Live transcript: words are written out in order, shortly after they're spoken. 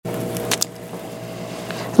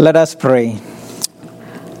Let us pray.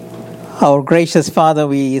 Our gracious Father,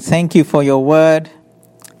 we thank you for your word.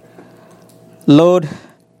 Lord,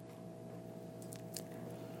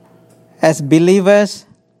 as believers,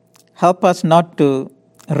 help us not to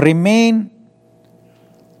remain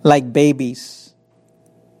like babies.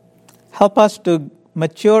 Help us to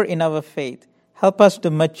mature in our faith. Help us to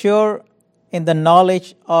mature in the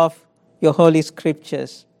knowledge of your holy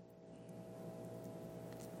scriptures.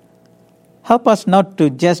 Help us not to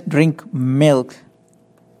just drink milk,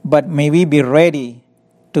 but may we be ready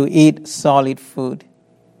to eat solid food.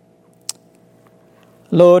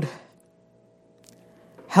 Lord,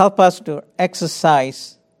 help us to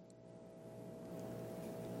exercise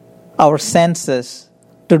our senses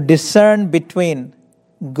to discern between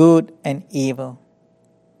good and evil.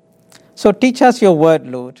 So teach us your word,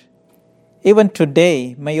 Lord. Even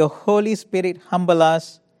today, may your Holy Spirit humble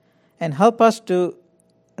us and help us to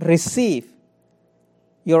receive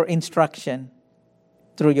your instruction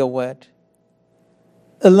through your word.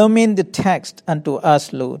 Illumine the text unto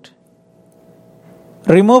us, Lord.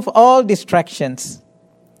 Remove all distractions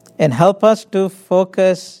and help us to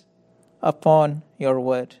focus upon your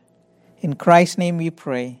word. In Christ's name we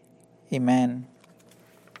pray. Amen.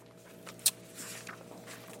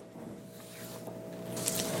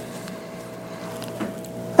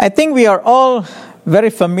 I think we are all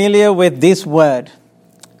very familiar with this word,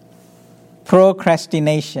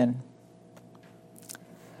 procrastination.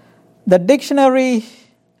 The dictionary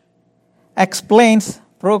explains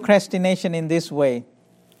procrastination in this way: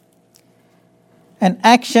 an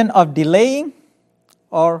action of delaying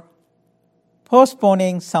or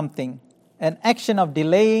postponing something. An action of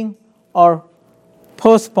delaying or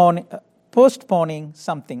postponing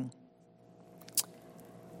something.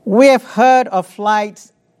 We have heard of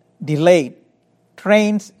flights delayed,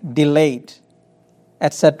 trains delayed,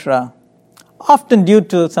 etc., often due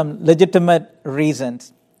to some legitimate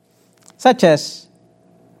reasons, such as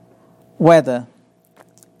weather.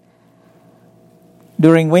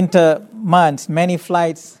 During winter months, many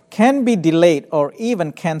flights can be delayed or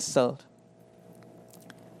even canceled.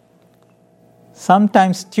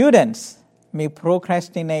 Sometimes students may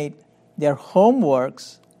procrastinate their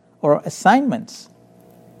homeworks or assignments.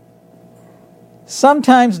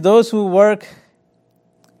 Sometimes those who work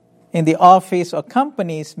in the office or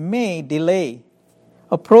companies may delay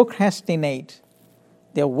or procrastinate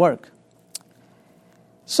their work.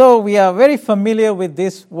 So we are very familiar with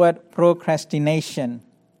this word procrastination.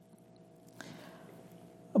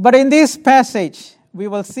 But in this passage, we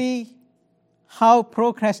will see how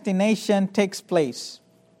procrastination takes place.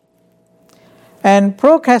 And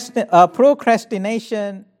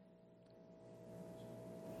procrastination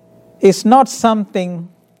is not something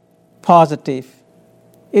positive.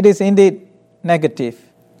 It is indeed negative.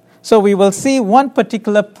 So we will see one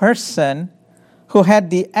particular person who had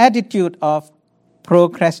the attitude of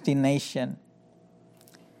procrastination.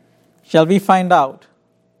 Shall we find out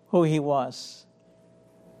who he was?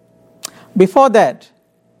 Before that,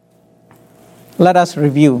 let us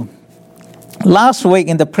review. Last week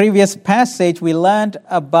in the previous passage, we learned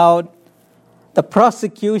about the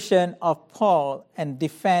prosecution of Paul and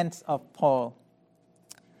defense of Paul.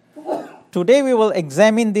 Today we will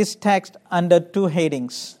examine this text under two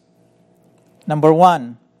headings. Number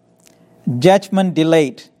 1, judgment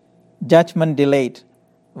delayed,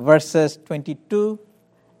 verses 22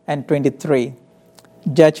 and 23.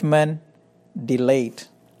 Judgment delayed.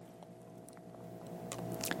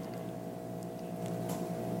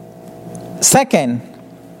 Second,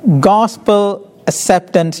 gospel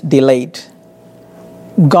acceptance delayed.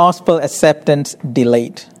 Gospel acceptance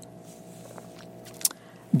delayed.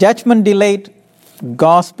 Judgment delayed,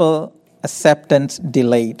 gospel acceptance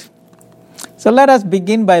delayed. So let us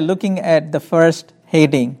begin by looking at the first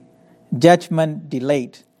heading, judgment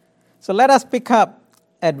delayed. So let us pick up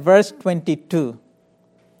at verse 22.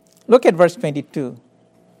 Look at verse 22.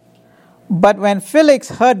 But when Felix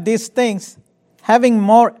heard these things, having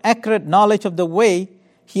more accurate knowledge of the way,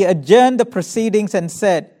 he adjourned the proceedings and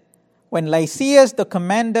said, when Lysias the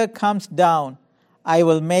commander comes down, I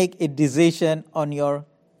will make a decision on your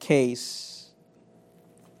case.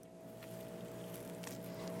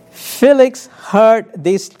 Felix heard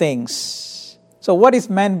these things. So what is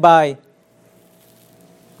meant by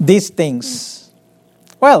these things?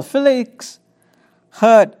 Well, Felix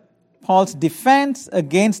heard Paul's defense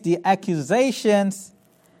against the accusations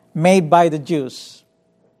made by the Jews.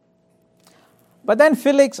 But then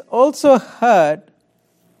Felix also heard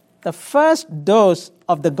the first dose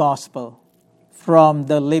of the gospel from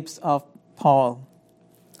the lips of Paul.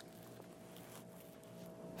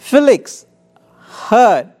 Felix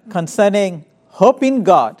heard concerning hope in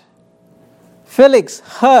God, Felix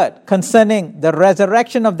heard concerning the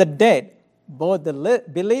resurrection of the dead, both the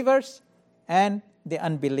believers and the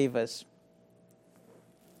unbelievers.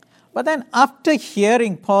 But then after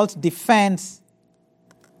hearing Paul's defense,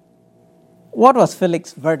 what was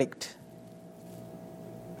Felix's verdict?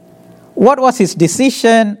 What was his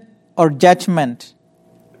decision or judgment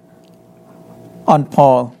on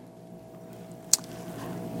Paul?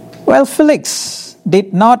 Well, Felix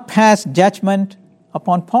did not pass judgment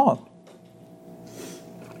upon Paul.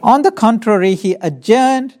 On the contrary, he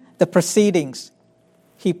adjourned the proceedings.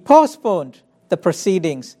 He postponed the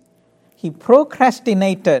proceedings. He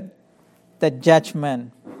procrastinated the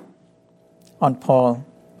judgment on Paul.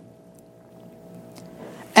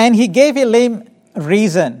 And he gave a lame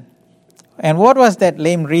reason. And what was that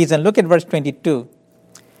lame reason? Look at verse 22.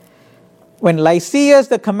 When Lysias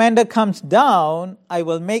the commander comes down, I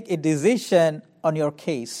will make a decision on your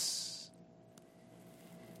case.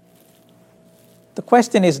 The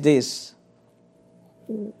question is this: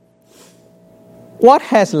 what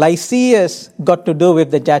has Lysias got to do with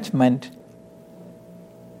the judgment?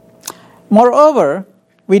 Moreover,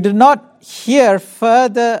 we do not hear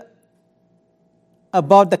further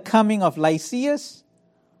about the coming of Lysias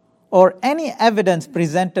or any evidence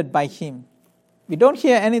presented by him. We don't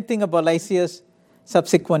hear anything about Lysias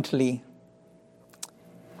subsequently.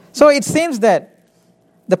 So it seems that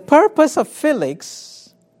the purpose of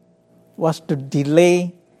Felix was to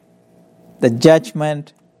delay the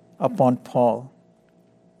judgment upon Paul.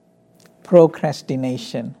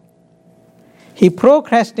 Procrastination. He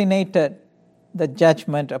procrastinated the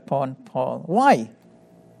judgment upon Paul. Why?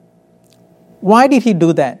 Why did he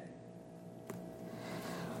do that?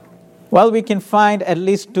 Well, we can find at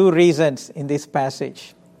least two reasons in this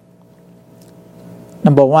passage.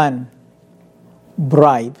 Number one,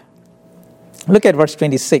 bribe. Look at verse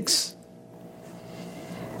 26.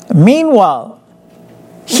 Meanwhile,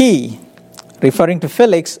 he, referring to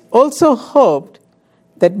Felix, also hoped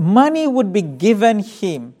that money would be given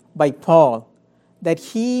him by Paul, that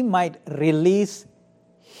he might release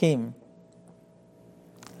him.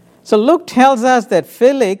 So Luke tells us that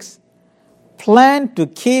Felix planned to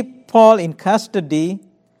keep Paul in custody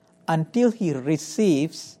until he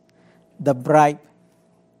receives the bribe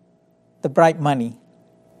money.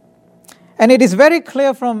 And it is very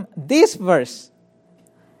clear from this verse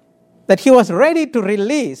that he was ready to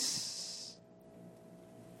release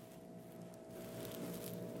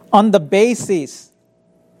on the basis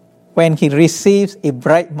when he receives a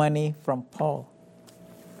bribe money from Paul.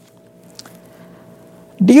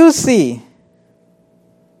 Do you see?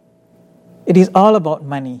 It is all about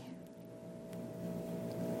money,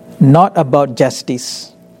 not about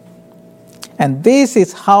justice. And this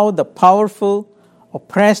is how the powerful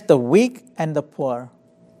oppress the weak and the poor.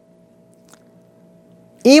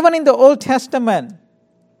 Even in the Old Testament,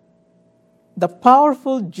 the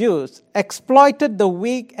powerful Jews exploited the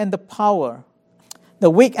weak and the poor, the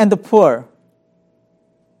weak and the poor,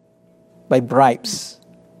 by bribes.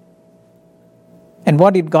 And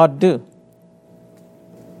what did God do?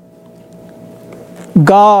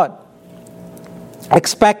 God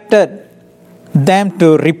expected them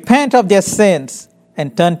to repent of their sins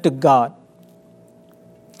and turn to God.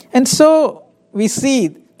 And so we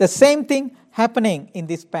see the same thing happening in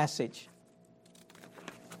this passage.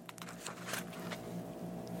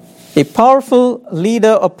 A powerful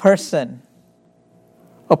leader or person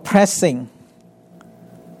oppressing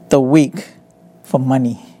the weak for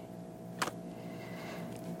money.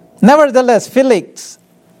 Nevertheless, Felix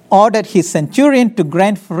ordered his centurion to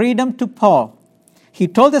grant freedom to Paul. He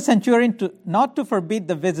told the centurion not to forbid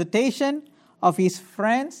the visitation of his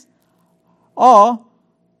friends or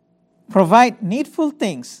provide needful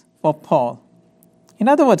things for Paul. In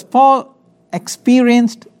other words, Paul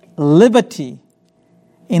experienced liberty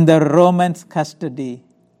in the Romans' custody.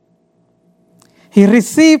 He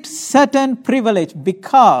received certain privilege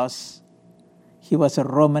because he was a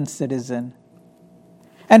Roman citizen.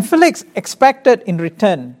 And Felix expected in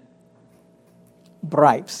return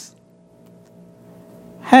bribes.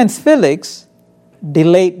 Hence, Felix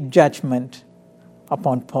delayed judgment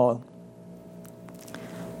upon Paul.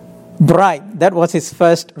 Bribe, that was his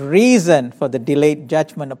first reason for the delayed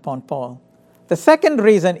judgment upon Paul. The second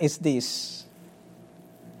reason is this: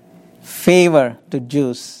 favor to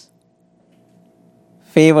Jews.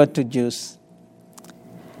 Favor to Jews.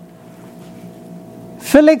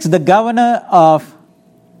 Felix, the governor of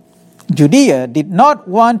Judea, did not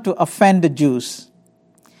want to offend the Jews.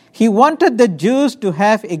 He wanted the Jews to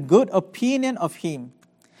have a good opinion of him.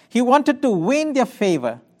 He wanted to win their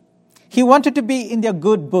favor. He wanted to be in their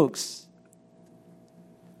good books.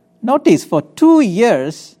 Notice, for 2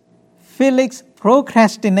 years, Felix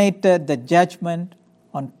procrastinated the judgment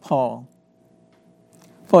on Paul.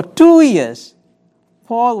 For 2 years,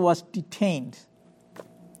 Paul was detained.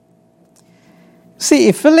 See,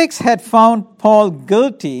 if Felix had found Paul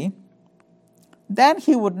guilty, then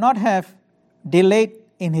he would not have delayed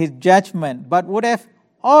in his judgment, but would have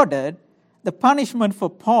ordered the punishment for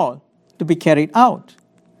Paul to be carried out.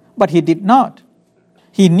 But he did not.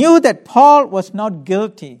 He knew that Paul was not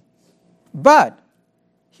guilty, but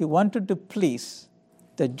he wanted to please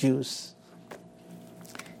the Jews.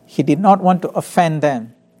 He did not want to offend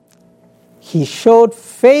them. He showed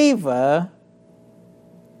favor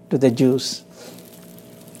to the Jews.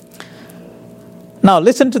 Now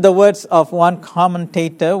listen to the words of one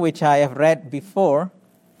commentator which I have read before.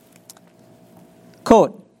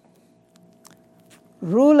 Quote,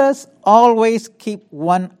 "Rulers always keep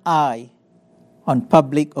one eye on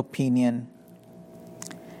public opinion.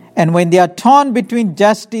 And when they are torn between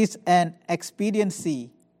justice and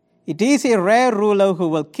expediency, it is a rare ruler who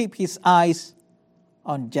will keep his eyes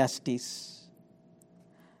on justice.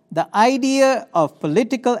 The idea of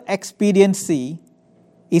political expediency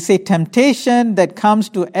is a temptation that comes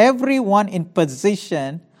to everyone in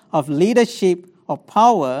position of leadership or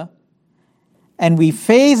power, and we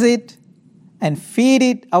face it and feed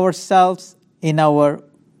it ourselves in our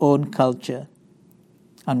own culture."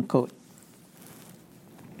 Unquote.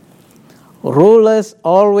 Rulers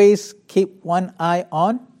always keep one eye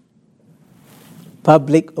on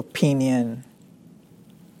public opinion.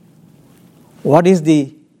 What is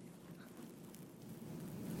the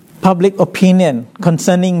public opinion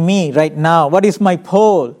concerning me right now? What is my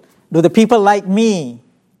poll? Do the people like me?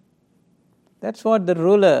 That's what the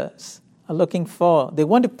rulers are looking for. They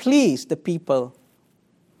want to please the people.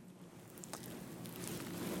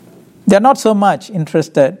 They're not so much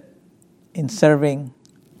interested in serving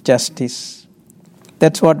justice.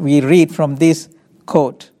 That's what we read from this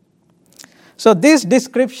quote. So this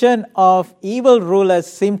description of evil rulers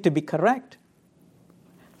seemed to be correct.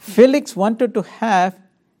 Felix wanted to have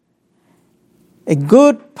a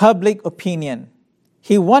good public opinion.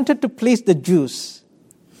 He wanted to please the Jews.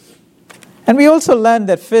 And we also learned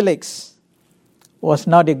that Felix was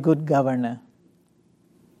not a good governor.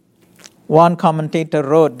 One commentator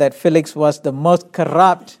wrote that Felix was the most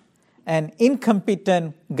corrupt and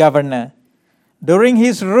incompetent governor. During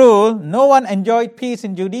his rule, no one enjoyed peace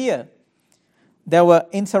in Judea. There were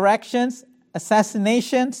insurrections,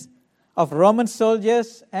 assassinations of Roman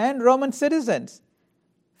soldiers and Roman citizens.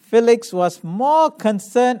 Felix was more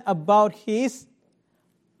concerned about his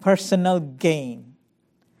personal gain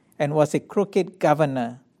and was a crooked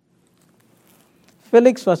governor.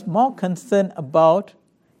 Felix was more concerned about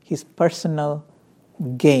his personal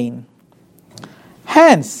gain.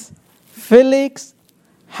 Hence, Felix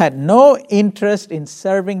had no interest in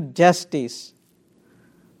serving justice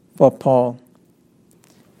for Paul.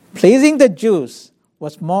 Pleasing the Jews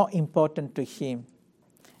was more important to him.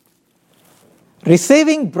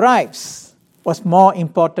 Receiving bribes was more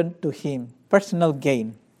important to him, personal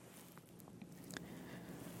gain.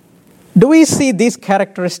 Do we see these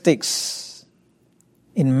characteristics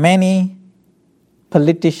in many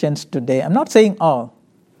politicians today? I'm not saying all,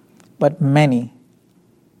 but many.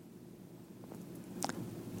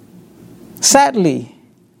 Sadly,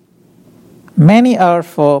 many are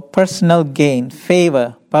for personal gain,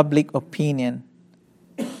 favor, public opinion,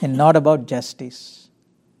 and not about justice.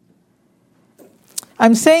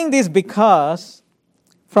 I'm saying this because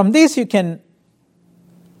from this you can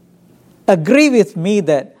agree with me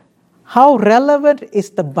that how relevant is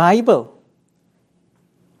the Bible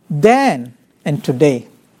then and today.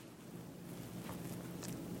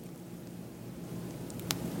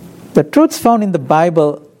 The truths found in the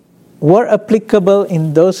Bible were applicable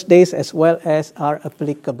in those days as well as are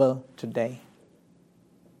applicable today.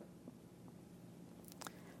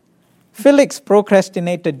 Felix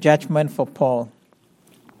procrastinated judgment for Paul.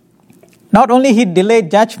 Not only he delayed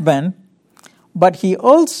judgment, but he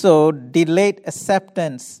also delayed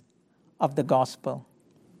acceptance of the gospel.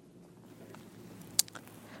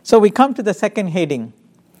 So we come to the second heading,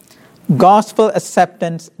 gospel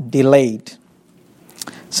acceptance delayed.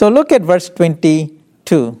 So look at verse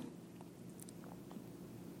 22.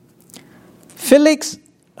 Felix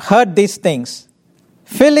heard these things.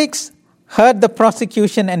 Felix heard the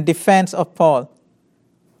prosecution and defense of Paul.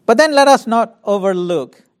 But then let us not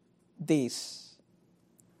overlook this.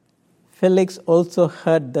 Felix also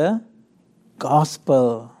heard the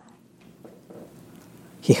gospel.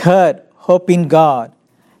 He heard hope in God.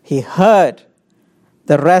 He heard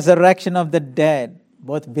the resurrection of the dead,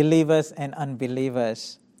 both believers and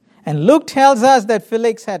unbelievers. And Luke tells us that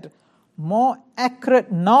Felix had more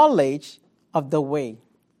accurate knowledge of the way.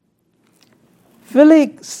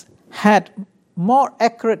 Felix had more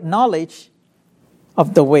accurate knowledge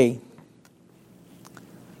of the way.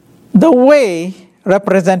 The way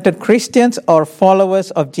represented Christians or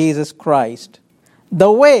followers of Jesus Christ.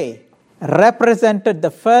 The way represented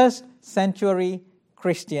the first century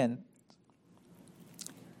Christian.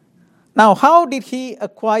 Now, how did he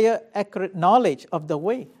acquire accurate knowledge of the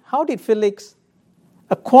way? How did Felix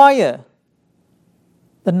acquire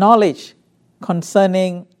the knowledge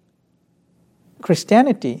concerning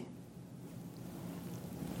Christianity?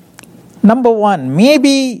 Number one,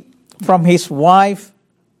 maybe from his wife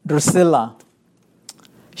Drusilla.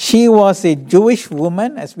 She was a Jewish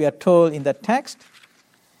woman, as we are told in the text,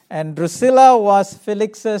 and Drusilla was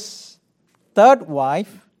Felix's third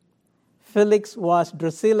wife. Felix was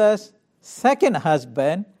Drusilla's second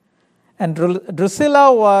husband, and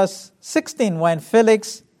Drusilla was 16 when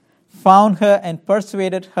Felix found her and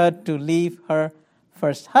persuaded her to leave her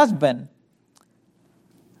first husband.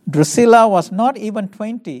 Drusilla was not even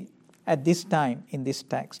 20 at this time in this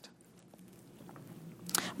text.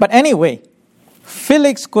 But anyway,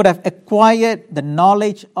 Felix could have acquired the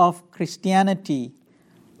knowledge of Christianity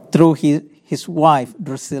through his wife,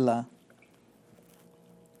 Drusilla.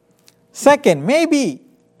 Second, maybe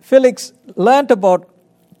Felix learned about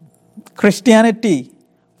Christianity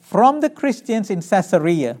from the Christians in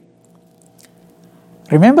Caesarea.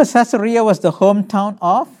 Remember, Caesarea was the hometown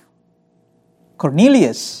of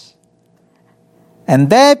Cornelius. And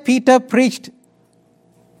there Peter preached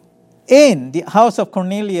in the house of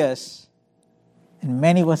Cornelius, and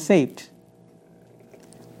many were saved.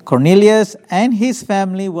 Cornelius and his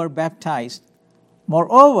family were baptized.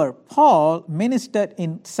 Moreover, Paul ministered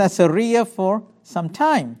in Caesarea for some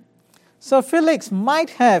time. So Felix might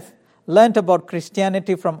have learned about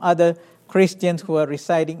Christianity from other Christians who were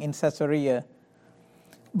residing in Caesarea,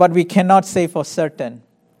 but we cannot say for certain.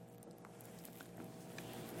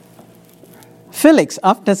 Felix,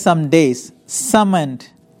 after some days, summoned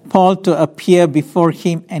Paul to appear before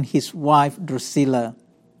him and his wife Drusilla.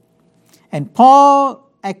 And Paul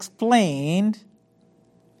explained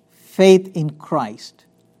faith in Christ.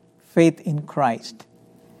 Faith in Christ.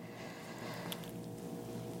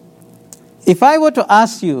 If I were to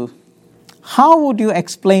ask you, how would you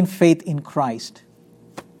explain faith in Christ?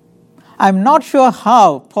 I'm not sure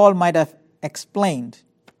how Paul might have explained.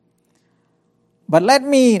 But let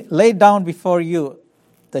me lay down before you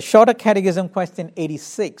the Shorter Catechism question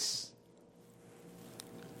 86,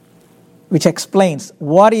 which explains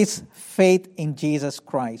what is faith in Jesus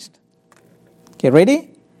Christ. Okay, ready?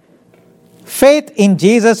 Faith in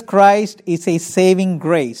Jesus Christ is a saving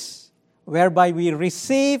grace, whereby we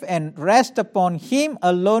receive and rest upon Him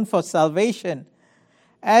alone for salvation,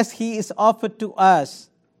 as He is offered to us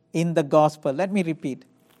in the gospel. Let me repeat.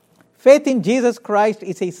 Faith in Jesus Christ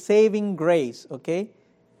is a saving grace, okay?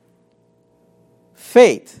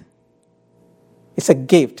 Faith is a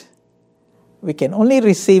gift. We can only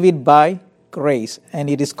receive it by grace, and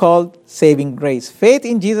it is called saving grace. Faith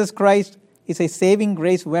in Jesus Christ is a saving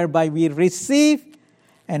grace whereby we receive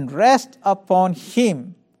and rest upon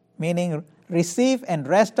Him, meaning receive and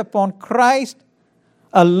rest upon Christ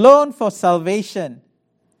alone for salvation,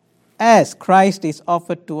 as Christ is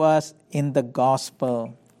offered to us in the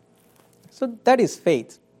gospel. So that is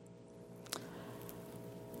faith.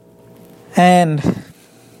 And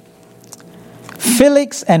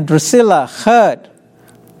Felix and Drusilla heard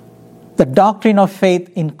the doctrine of faith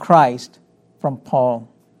in Christ from Paul.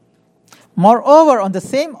 Moreover, on the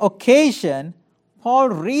same occasion, Paul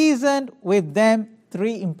reasoned with them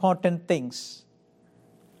three important things: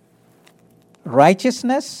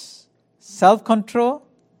 righteousness, self-control,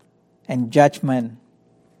 and judgment.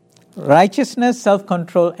 Righteousness,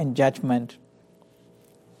 self-control, and judgment.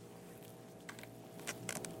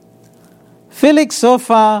 Felix so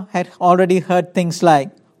far had already heard things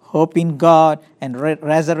like hope in God and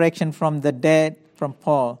resurrection from the dead from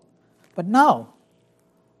Paul. But now,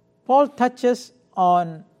 Paul touches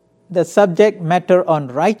on the subject matter on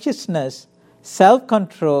righteousness,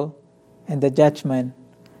 self-control, and the judgment.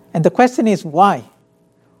 And the question is why?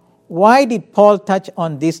 Why did Paul touch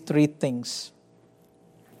on these three things?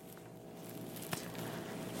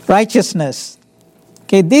 Righteousness.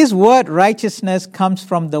 Okay, this word righteousness comes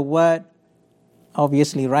from the word,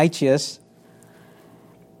 obviously, righteous.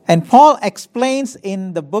 And Paul explains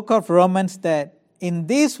in the book of Romans that in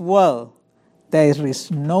this world, there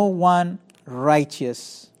is no one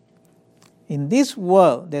righteous. In this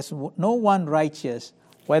world, there's no one righteous,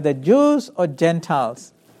 whether Jews or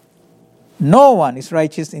Gentiles. No one is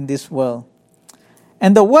righteous in this world.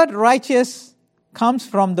 And the word righteous comes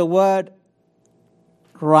from the word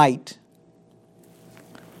right.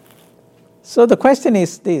 So the question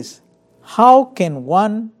is this: how can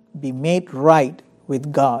one be made right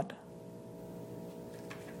with God?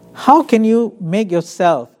 How can you make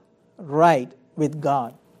yourself right with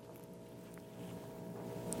God?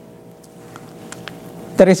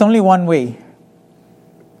 There is only one way.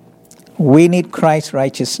 We need Christ's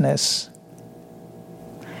righteousness.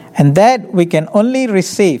 And that we can only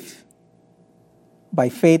receive by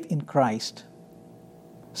faith in Christ.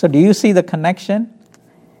 So do you see the connection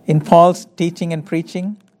in Paul's teaching and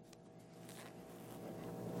preaching?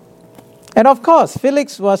 And of course,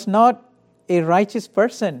 Felix was not a righteous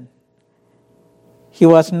person. He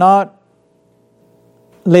was not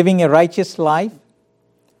living a righteous life.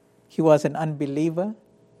 He was an unbeliever.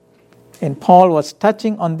 And Paul was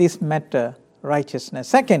touching on this matter, righteousness.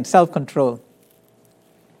 Second, self-control.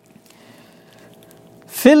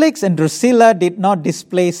 Felix and Drusilla did not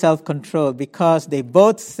display self-control because they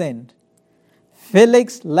both sinned.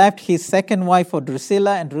 Felix left his second wife for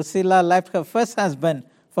Drusilla, and Drusilla left her first husband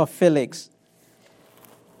for Felix.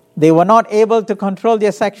 They were not able to control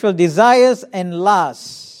their sexual desires and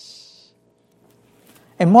lusts.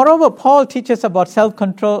 And moreover, Paul teaches about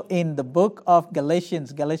self-control in the book of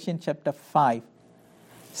Galatians chapter 5.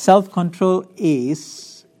 Self-control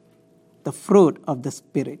is the fruit of the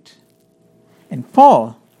Spirit. And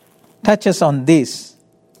Paul touches on this.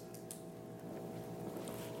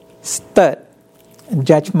 Third,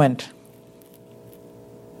 judgment.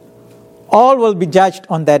 All will be judged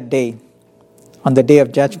on that day, on the day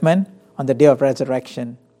of judgment, on the day of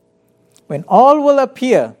resurrection, when all will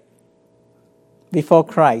appear before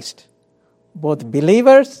Christ, both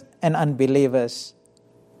believers and unbelievers,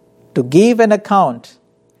 to give an account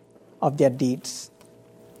of their deeds.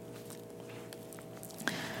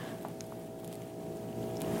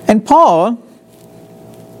 And Paul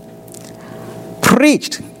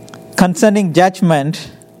preached concerning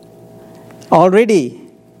judgment already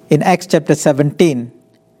in Acts chapter 17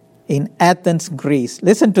 in Athens, Greece.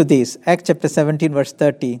 Listen to this, Acts chapter 17 verse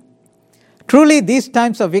 30. Truly these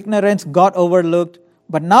times of ignorance God overlooked,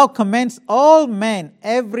 but now commands all men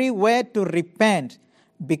everywhere to repent,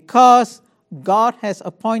 because God has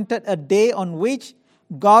appointed a day on which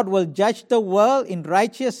God will judge the world in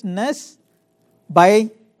righteousness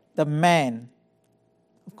by the man,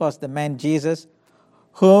 of course the man Jesus,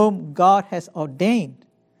 whom God has ordained.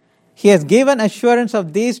 He has given assurance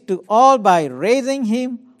of this to all by raising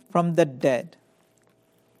him from the dead.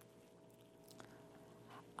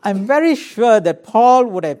 I'm very sure that Paul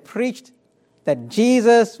would have preached that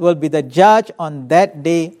Jesus will be the judge on that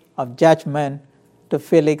day of judgment to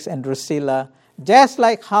Felix and Drusilla, just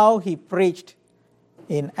like how he preached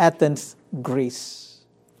in Athens, Greece.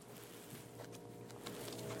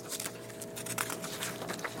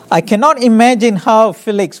 I cannot imagine how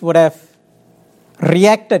Felix would have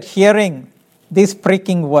reacted hearing these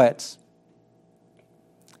pricking words.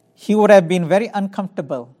 He would have been very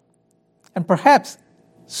uncomfortable and perhaps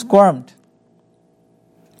squirmed.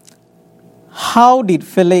 How did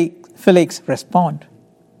Felix respond?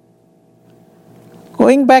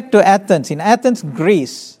 Going back to Athens, in Athens,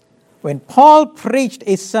 Greece, when Paul preached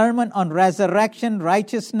a sermon on resurrection,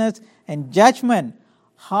 righteousness, and judgment,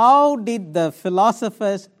 how did the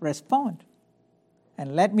philosophers respond?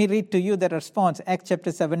 And let me read to you the response, Acts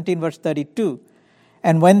chapter 17, verse 32.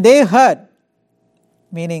 And when they heard,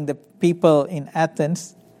 meaning the people in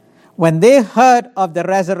Athens, when they heard of the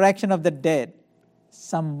resurrection of the dead,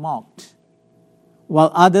 some mocked,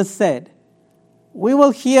 while others said, we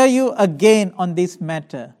will hear you again on this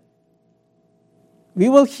matter. We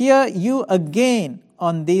will hear you again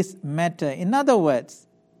on this matter. In other words,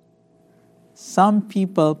 some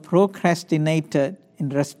people procrastinated in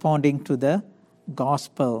responding to the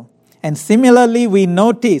gospel. And similarly, we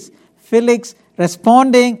notice Felix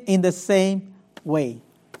responding in the same way.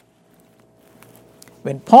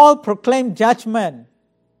 When Paul proclaimed judgment,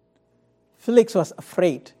 Felix was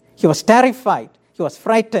afraid. He was terrified. He was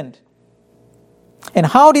frightened. And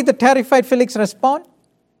how did the terrified Felix respond?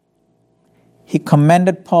 He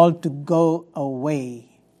commanded Paul to go away.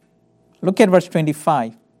 Look at verse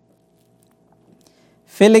 25.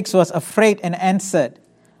 Felix was afraid and answered,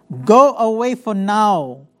 go away for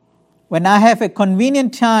now. When I have a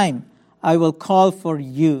convenient time, I will call for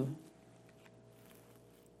you.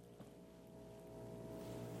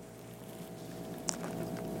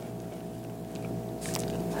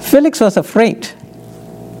 Felix was afraid.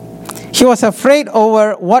 He was afraid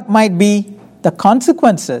over what might be the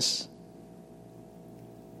consequences.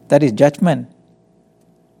 That is judgment.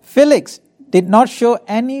 Felix did not show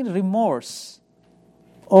any remorse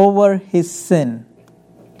over his sin.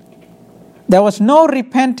 There was no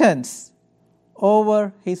repentance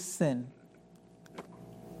over his sin.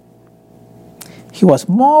 He was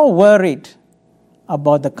more worried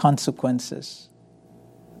about the consequences,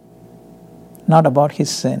 not about his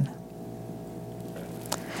sin.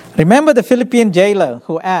 Remember the Philippian jailer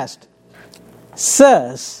who asked,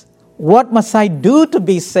 "Sirs, what must I do to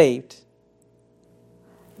be saved?"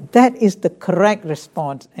 That is the correct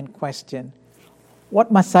response and question.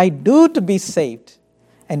 What must I do to be saved?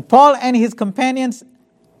 And Paul and his companions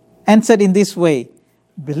answered in this way: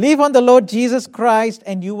 believe on the Lord Jesus Christ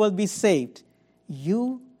and you will be saved,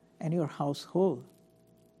 you and your household.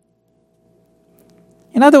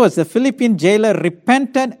 In other words, the Philippian jailer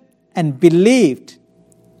repented and believed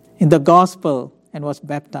in the gospel and was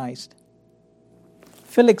baptized.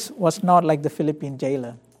 Felix was not like the Philippian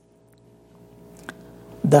jailer.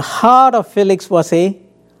 The heart of Felix was a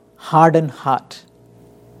hardened heart.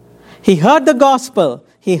 He heard the gospel.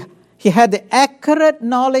 He had the accurate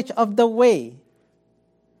knowledge of the way,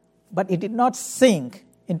 but it did not sink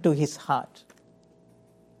into his heart.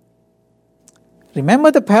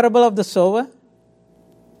 Remember the parable of the sower?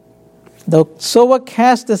 The sower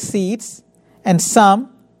cast the seeds, and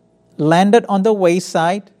some landed on the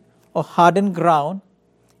wayside or hardened ground.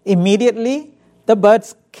 Immediately, the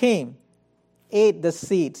birds came, ate the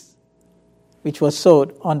seeds which were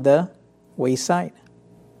sowed on the wayside.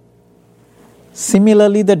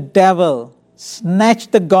 Similarly, the devil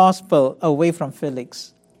snatched the gospel away from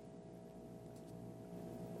Felix.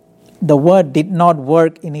 The word did not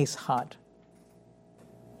work in his heart.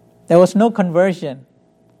 There was no conversion.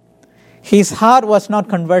 His heart was not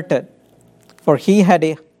converted, for he had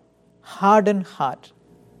a hardened heart.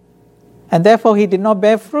 And therefore he did not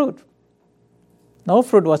bear fruit. No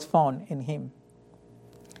fruit was found in him.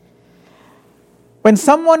 When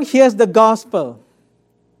someone hears the gospel,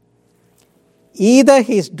 either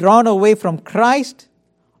he is drawn away from Christ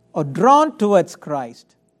or drawn towards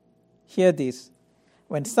Christ. Hear this.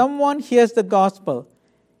 When someone hears the gospel,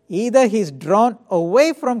 either he is drawn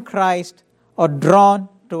away from Christ or drawn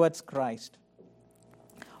towards Christ.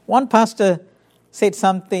 One pastor said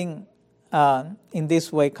something in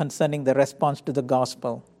this way concerning the response to the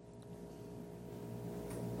gospel.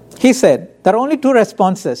 He said, there are only two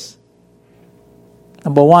responses.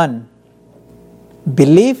 Number one,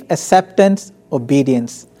 belief, acceptance,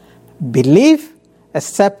 obedience. Belief,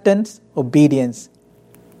 acceptance, obedience.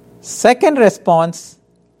 Second response,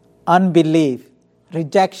 unbelief,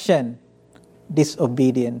 rejection,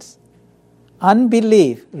 disobedience.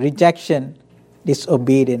 Unbelief, rejection,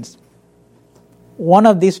 disobedience. One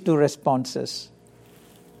of these two responses.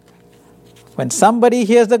 When somebody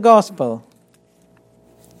hears the gospel,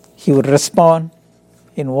 he would respond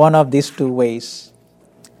in one of these two ways.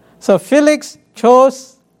 So Felix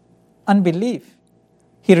chose unbelief.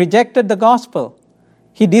 He rejected the gospel.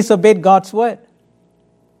 He disobeyed God's word.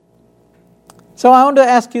 So I want to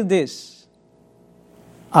ask you this.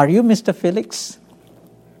 Are you Mr. Felix?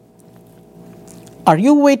 Are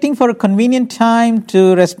you waiting for a convenient time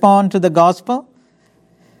to respond to the gospel?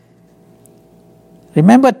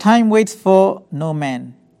 Remember, time waits for no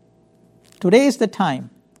man. Today is the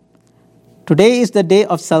time. Today is the day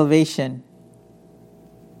of salvation.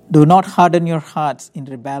 Do not harden your hearts in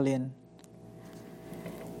rebellion.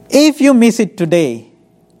 If you miss it today,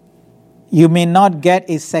 you may not get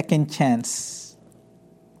a second chance.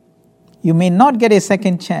 You may not get a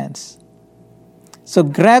second chance. So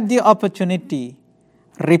grab the opportunity.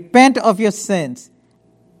 Repent of your sins,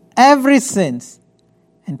 every sin,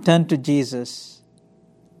 and turn to Jesus.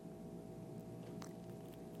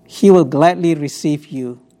 He will gladly receive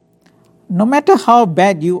you. No matter how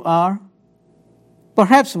bad you are,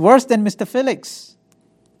 perhaps worse than Mr. Felix,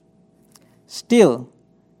 still,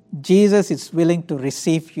 Jesus is willing to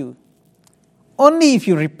receive you. Only if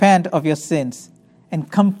you repent of your sins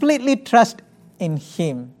and completely trust in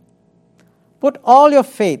Him. Put all your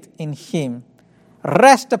faith in Him.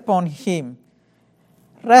 Rest upon Him.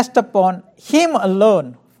 Rest upon Him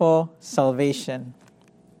alone for salvation.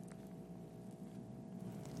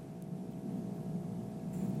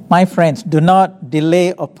 My friends, do not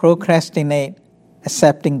delay or procrastinate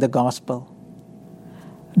accepting the gospel.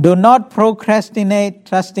 Do not procrastinate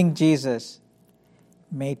trusting Jesus.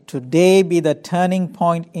 May today be the turning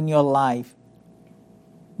point in your life.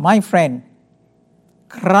 My friend,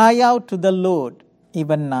 cry out to the Lord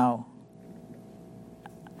even now.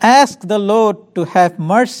 Ask the Lord to have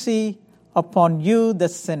mercy upon you, the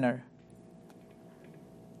sinner.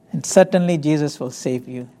 And certainly Jesus will save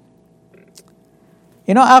you.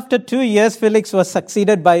 You know, after 2 years, Felix was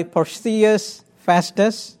succeeded by Porcius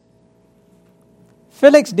Festus.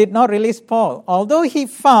 Felix did not release Paul, although he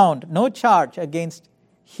found no charge against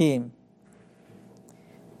him.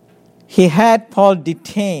 He had Paul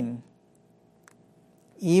detained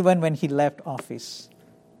even when he left office.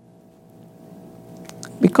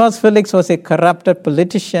 Because Felix was a corrupted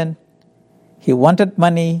politician, he wanted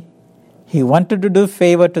money, he wanted to do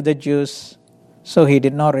favor to the Jews, so he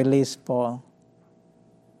did not release Paul.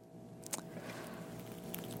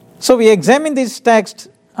 So we examine this text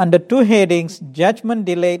under two headings: judgment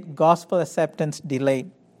delayed, gospel acceptance delayed.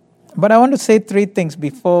 But I want to say three things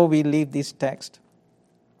before we leave this text.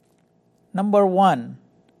 Number one,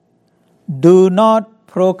 do not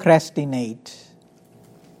procrastinate.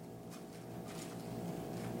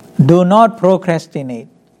 Do not procrastinate.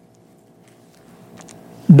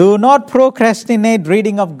 Do not procrastinate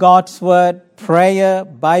reading of God's word, prayer,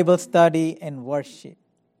 Bible study, and worship.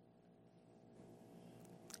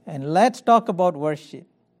 And let's talk about worship.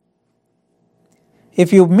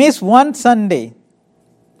 If you miss one Sunday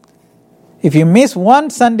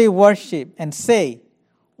worship and say,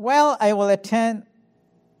 well, I will attend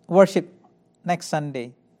worship next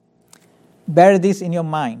Sunday, bear this in your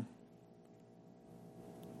mind.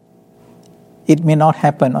 It may not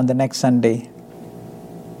happen on the next Sunday.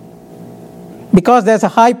 Because there's a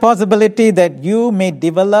high possibility that you may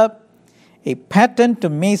develop a pattern to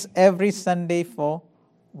miss every Sunday for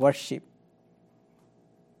worship.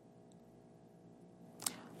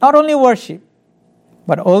 Not only worship,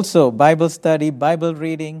 but also Bible study, Bible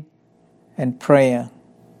reading, and prayer.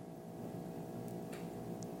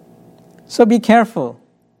 So be careful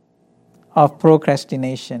of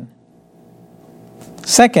procrastination.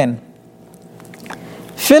 Second,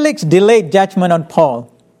 Felix delayed judgment on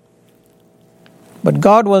Paul. But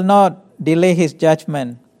God will not delay his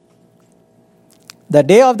judgment. The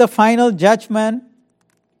day of the final judgment,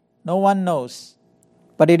 no one knows,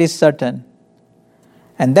 but it is certain.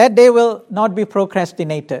 And that day will not be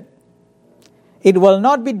procrastinated. It will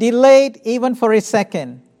not be delayed even for a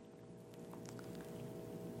second.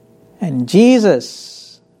 And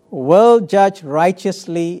Jesus will judge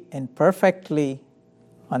righteously and perfectly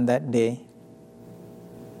on that day.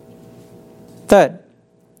 Third,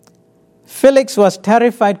 Felix was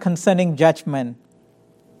terrified concerning judgment.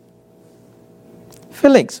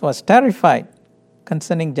 Felix was terrified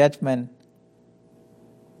concerning judgment.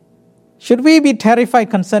 Should we be terrified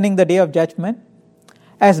concerning the day of judgment?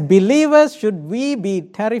 As believers, should we be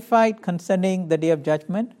terrified concerning the day of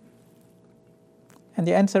judgment? And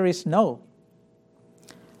the answer is no.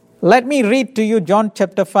 Let me read to you John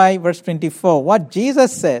chapter 5, verse 24, what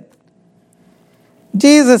Jesus said.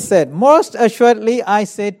 Jesus said, most assuredly I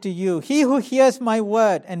say to you, he who hears my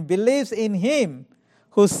word and believes in him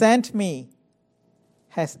who sent me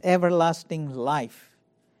has everlasting life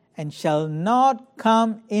and shall not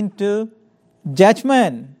come into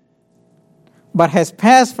judgment, but has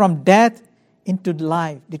passed from death into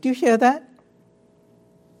life. Did you hear that?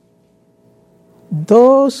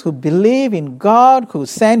 Those who believe in God who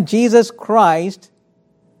sent Jesus Christ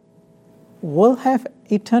will have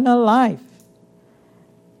eternal life.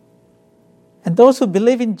 And those who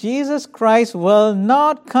believe in Jesus Christ will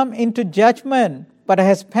not come into judgment, but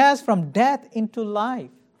has passed from death into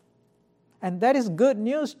life. And that is good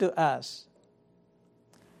news to us.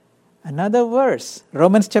 Another verse,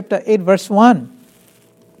 Romans chapter 8, verse 1.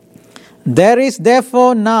 There is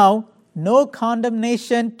therefore now no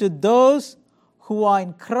condemnation to those who are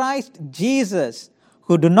in Christ Jesus,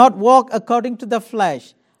 who do not walk according to the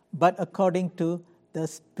flesh, but according to the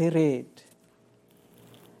Spirit.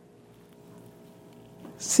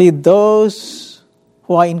 See, those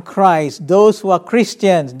who are in Christ, those who are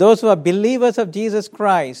Christians, those who are believers of Jesus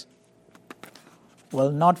Christ,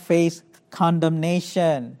 will not face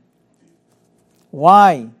condemnation.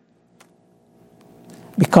 Why?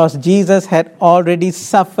 Because Jesus had already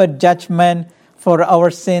suffered judgment for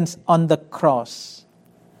our sins on the cross.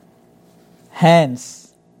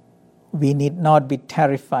 Hence, we need not be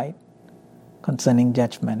terrified concerning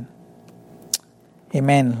judgment.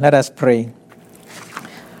 Amen. Let us pray.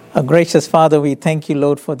 Our gracious Father, we thank you,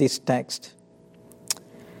 Lord, for this text.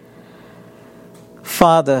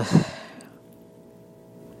 Father,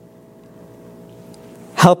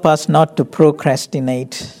 help us not to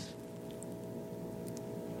procrastinate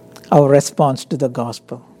our response to the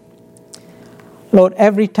gospel. Lord,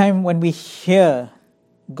 every time when we hear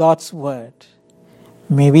God's word,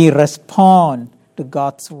 may we respond to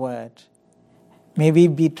God's word. May we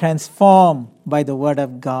be transformed by the word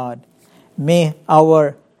of God. May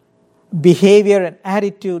our behavior and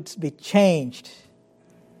attitudes be changed.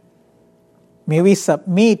 May we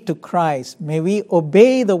submit to Christ. May we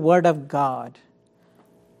obey the word of God.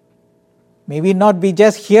 May we not be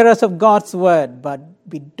just hearers of God's word, but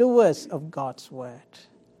be doers of God's word.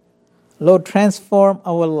 Lord, transform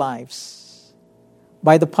our lives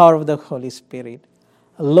by the power of the Holy Spirit.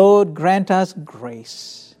 Lord, grant us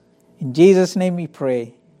grace. In Jesus' name we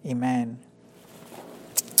pray. Amen.